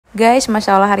Guys,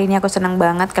 Masya Allah hari ini aku senang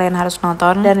banget, kalian harus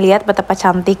nonton dan lihat betapa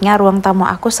cantiknya ruang tamu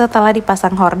aku setelah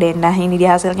dipasang horden. Nah ini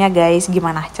dia hasilnya guys,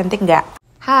 gimana? Cantik nggak?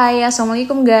 Hai,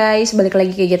 assalamualaikum guys, balik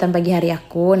lagi kegiatan pagi hari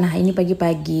aku. Nah ini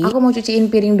pagi-pagi aku mau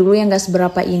cuciin piring dulu yang gak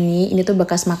seberapa ini tuh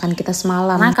bekas makan kita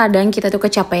semalam. Nah kadang kita tuh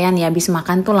kecapean ya, habis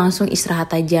makan tuh langsung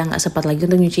istirahat aja, gak sempat lagi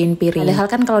untuk nyuciin piring.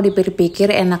 Padahal kan kalau dipikir-pikir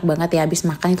enak banget ya, habis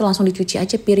makan itu langsung dicuci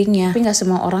aja piringnya. Tapi gak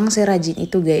semua orang serajin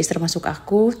itu guys, termasuk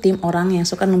aku, tim orang yang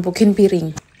suka numpukin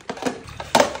piring.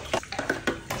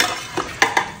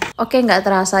 Oke, nggak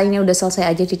terasa ini udah selesai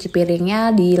aja cuci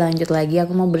piringnya, dilanjut lagi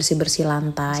aku mau bersih-bersih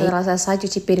lantai. Setelah selesai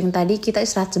cuci piring tadi, kita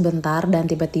istirahat sebentar dan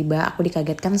tiba-tiba aku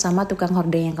dikagetkan sama tukang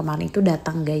horden yang kemarin itu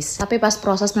datang guys. Tapi pas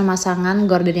proses pemasangan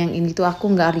gorden yang ini tuh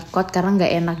aku nggak record karena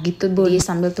nggak enak gitu bu. Jadi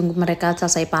sambil tunggu mereka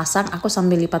selesai pasang, aku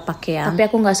sambil lipat pakaian. Tapi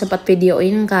aku nggak sempat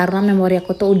videoin karena memori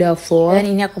aku tuh udah full. Dan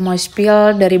ini aku mau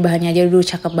spill dari bahannya aja dulu,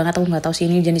 cakep banget. Aku nggak tahu sih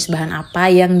ini jenis bahan apa,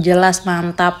 yang jelas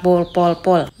mantap, pol.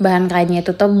 Bahan kainnya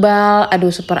itu tebal,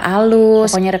 aduh super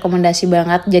halus, pokoknya rekomendasi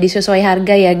banget. Jadi sesuai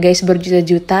harga ya guys,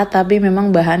 berjuta-juta, tapi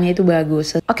memang bahannya itu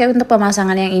bagus. Oke, untuk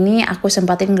pemasangan yang ini aku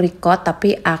sempatin nge-record,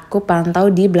 tapi aku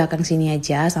pantau di belakang sini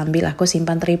aja sambil aku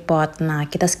simpan tripod. Nah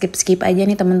kita skip aja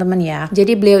nih teman-teman ya.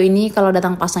 Jadi beliau ini kalau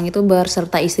datang pasang itu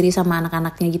berserta istri sama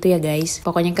anak-anaknya gitu ya guys.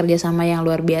 Pokoknya kerjasama yang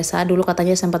luar biasa. Dulu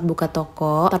katanya sempat buka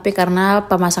toko, tapi karena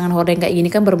pemasangan horden kayak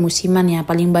gini kan bermusiman ya,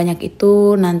 paling banyak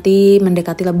itu nanti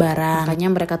mendekati lebaran.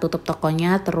 Makanya mereka tutup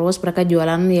tokonya, terus mereka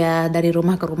jualan ya dari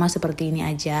rumah ke rumah seperti ini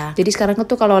aja. Jadi sekarang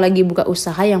tuh kalau lagi buka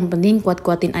usaha yang penting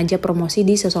kuat-kuatin aja promosi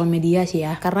di sosial media sih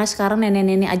ya. Karena sekarang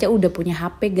nenek-nenek aja udah punya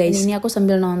HP guys. Ini aku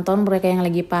sambil nonton mereka yang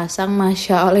lagi pasang,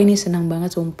 Masya Allah ini senang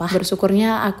banget sumpah.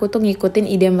 Bersyukurnya aku tuh ngikutin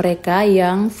ide mereka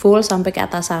yang full sampai ke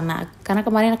atas sana. Karena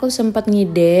kemarin aku sempat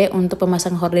ngide untuk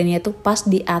pemasang hordennya tuh pas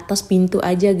di atas pintu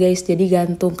aja guys. Jadi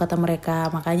gantung kata mereka.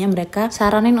 Makanya mereka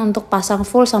saranin untuk pasang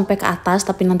full sampai ke atas,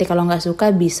 tapi nanti kalau nggak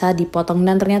suka bisa dipotong.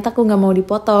 Dan ternyata aku nggak mau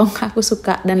dipotong. Aku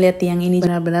suka dan lihat yang ini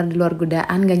benar-benar di luar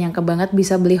godaan, gak nyangka banget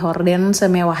bisa beli horden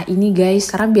semewah ini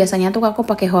guys. Karena biasanya tuh aku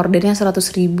pakai hordennya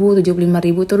 100.000,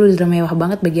 75.000 tuh udah mewah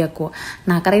banget bagi aku.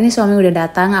 Nah karena ini suami udah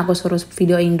datang, aku suruh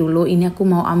videoin dulu. Ini aku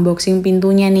mau unboxing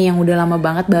pintunya nih yang udah lama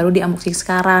banget baru di unboxing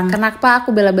sekarang. Kenapa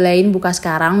aku bela-belain buka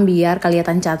sekarang biar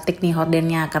kelihatan cantik nih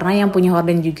hordennya. Karena yang punya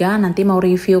horden juga nanti mau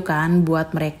review kan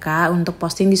buat mereka untuk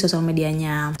posting di sosial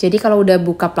medianya. Jadi kalau udah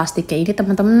buka plastiknya ini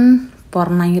teman-teman,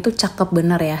 warnanya tuh cakep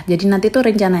bener ya. Jadi nanti tuh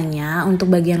rencananya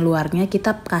untuk bagian luarnya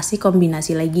kita kasih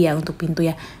kombinasi lagi ya untuk pintu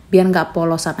ya, biar nggak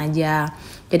polosan aja.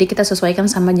 Jadi kita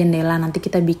sesuaikan sama jendela, nanti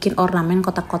kita bikin ornamen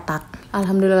kotak-kotak.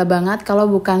 Alhamdulillah banget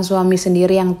kalau bukan suami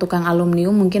sendiri yang tukang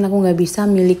aluminium, mungkin aku nggak bisa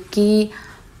miliki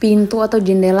pintu atau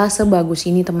jendela sebagus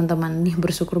ini teman-teman. Nih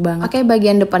bersyukur banget. Oke,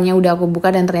 bagian depannya udah aku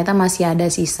buka dan ternyata masih ada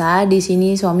sisa. Di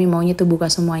sini suami maunya tuh buka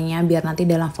semuanya biar nanti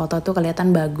dalam foto tuh kelihatan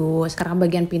bagus. Karena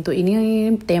bagian pintu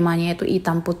ini temanya itu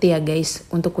hitam putih ya guys.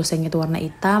 Untuk kusengnya tuh warna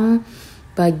hitam.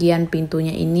 Bagian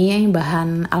pintunya ini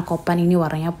bahan alkopan ini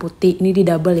warnanya putih. Ini di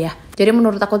double ya. Jadi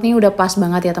menurut aku ini udah pas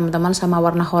banget ya teman-teman sama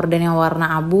warna horden yang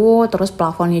warna abu, terus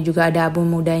plafonnya juga ada abu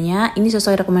mudanya. Ini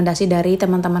sesuai rekomendasi dari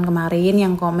teman-teman kemarin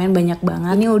yang komen banyak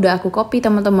banget. Ini udah aku copy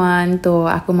teman-teman, tuh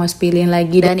aku mau spillin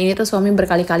lagi. Dan ini tuh suami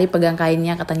berkali-kali pegang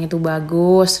kainnya katanya tuh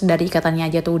bagus, dari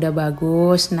ikatannya aja tuh udah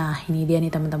bagus. Nah ini dia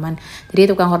nih teman-teman.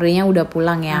 Jadi tukang hordennya udah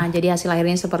pulang ya. Nah jadi hasil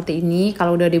akhirnya seperti ini.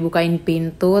 Kalau udah dibukain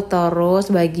pintu,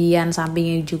 terus bagian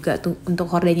sampingnya juga tuh untuk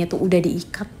hordennya tuh udah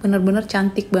diikat. Bener-bener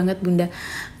cantik banget bunda,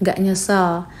 nggak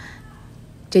nyesel.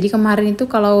 Jadi kemarin itu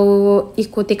kalau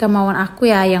ikuti kemauan aku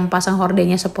ya yang pasang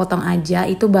hordennya sepotong aja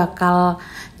itu bakal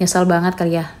nyesel banget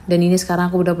kali ya. Dan ini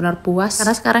sekarang aku udah benar puas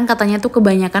karena sekarang katanya tuh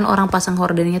kebanyakan orang pasang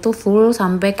hordennya tuh full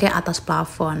sampai ke atas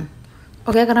plafon.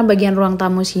 Oke, karena bagian ruang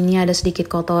tamu sini ada sedikit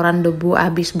kotoran debu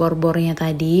abis bor-bornya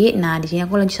tadi. Nah, di sini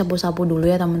aku lagi sapu-sapu dulu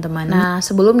ya teman-teman. Nah,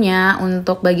 sebelumnya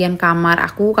untuk bagian kamar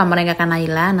aku, kamarnya Kakak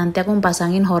Naila, nanti aku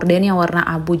pasangin horden yang warna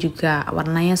abu juga.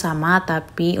 Warnanya sama,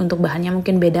 tapi untuk bahannya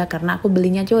mungkin beda karena aku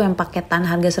belinya tuh yang paketan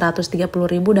harga 130.000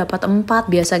 dapat 4.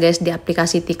 Biasa guys di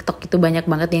aplikasi TikTok itu banyak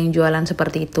banget yang jualan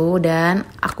seperti itu dan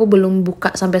aku belum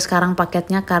buka sampai sekarang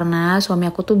paketnya karena suami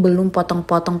aku tuh belum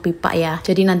potong-potong pipa ya.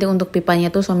 Jadi nanti untuk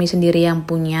pipanya tuh suami sendiri yang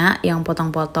punya, yang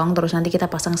potong-potong, terus nanti kita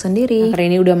pasang sendiri. Nah,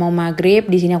 karena ini udah mau maghrib,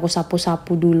 di sini aku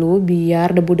sapu-sapu dulu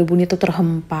biar debu-debunya tuh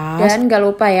terhempas. Dan gak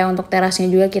lupa ya untuk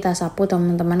terasnya juga kita sapu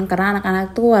teman-teman, karena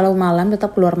anak-anak tuh walau malam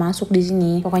tetap keluar masuk di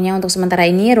sini. Pokoknya untuk sementara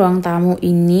ini ruang tamu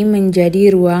ini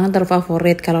menjadi ruang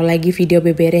terfavorit kalau lagi video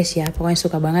beberes ya. Pokoknya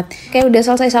suka banget. Oke, udah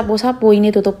selesai sapu-sapu,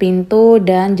 ini tutup pintu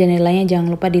dan jendelanya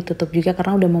jangan lupa ditutup juga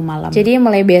karena udah mau malam. Jadi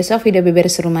mulai besok video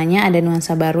beberes rumahnya ada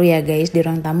nuansa baru ya guys. Di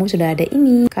ruang tamu sudah ada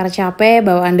ini. Karena capek capek,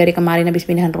 bawaan dari kemarin habis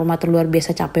pindahan rumah tuh luar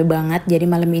biasa capek banget. Jadi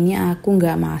malam ini aku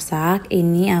nggak masak.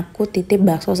 Ini aku titip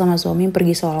bakso sama suami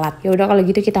pergi sholat. Ya udah kalau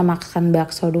gitu kita makan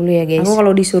bakso dulu ya guys. Aku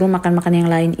kalau disuruh makan-makan yang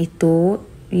lain itu,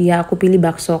 ya aku pilih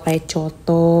bakso kayak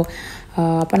coto,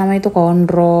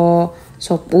 konro,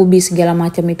 sop ubi segala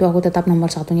macam itu aku tetap nomor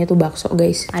satunya tuh bakso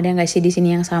guys. Ada nggak sih di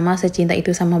sini yang sama secinta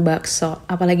itu sama bakso?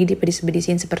 Apalagi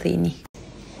dipedis-pedisin seperti ini.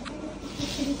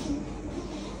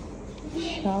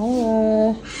 Masya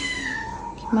Allah.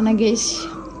 Gimana guys?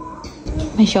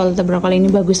 Masya Allah, tabrak kali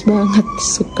ini bagus banget,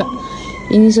 suka.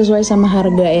 Ini sesuai sama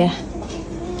harga ya.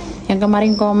 Yang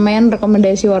kemarin komen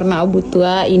rekomendasi warna abu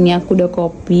tua, ini aku udah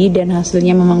copy dan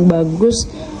hasilnya memang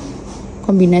bagus.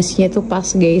 Kombinasinya tuh pas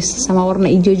guys, sama warna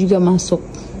hijau juga masuk.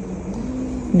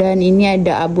 Dan ini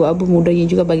ada abu-abu mudanya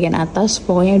juga bagian atas,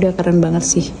 pokoknya udah keren banget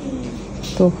sih.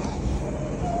 Tuh.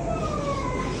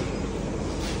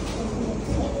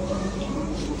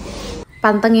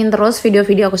 Pantengin terus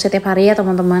video-video aku setiap hari ya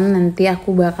teman-teman. Nanti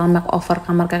aku bakal makeover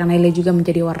kamar kakak Naila juga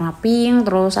menjadi warna pink.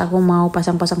 Terus aku mau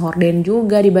pasang-pasang horden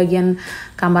juga di bagian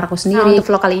kamar aku sendiri. Nah, untuk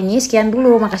vlog kali ini sekian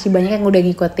dulu. Makasih banyak yang udah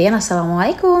ngikutin.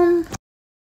 Assalamualaikum.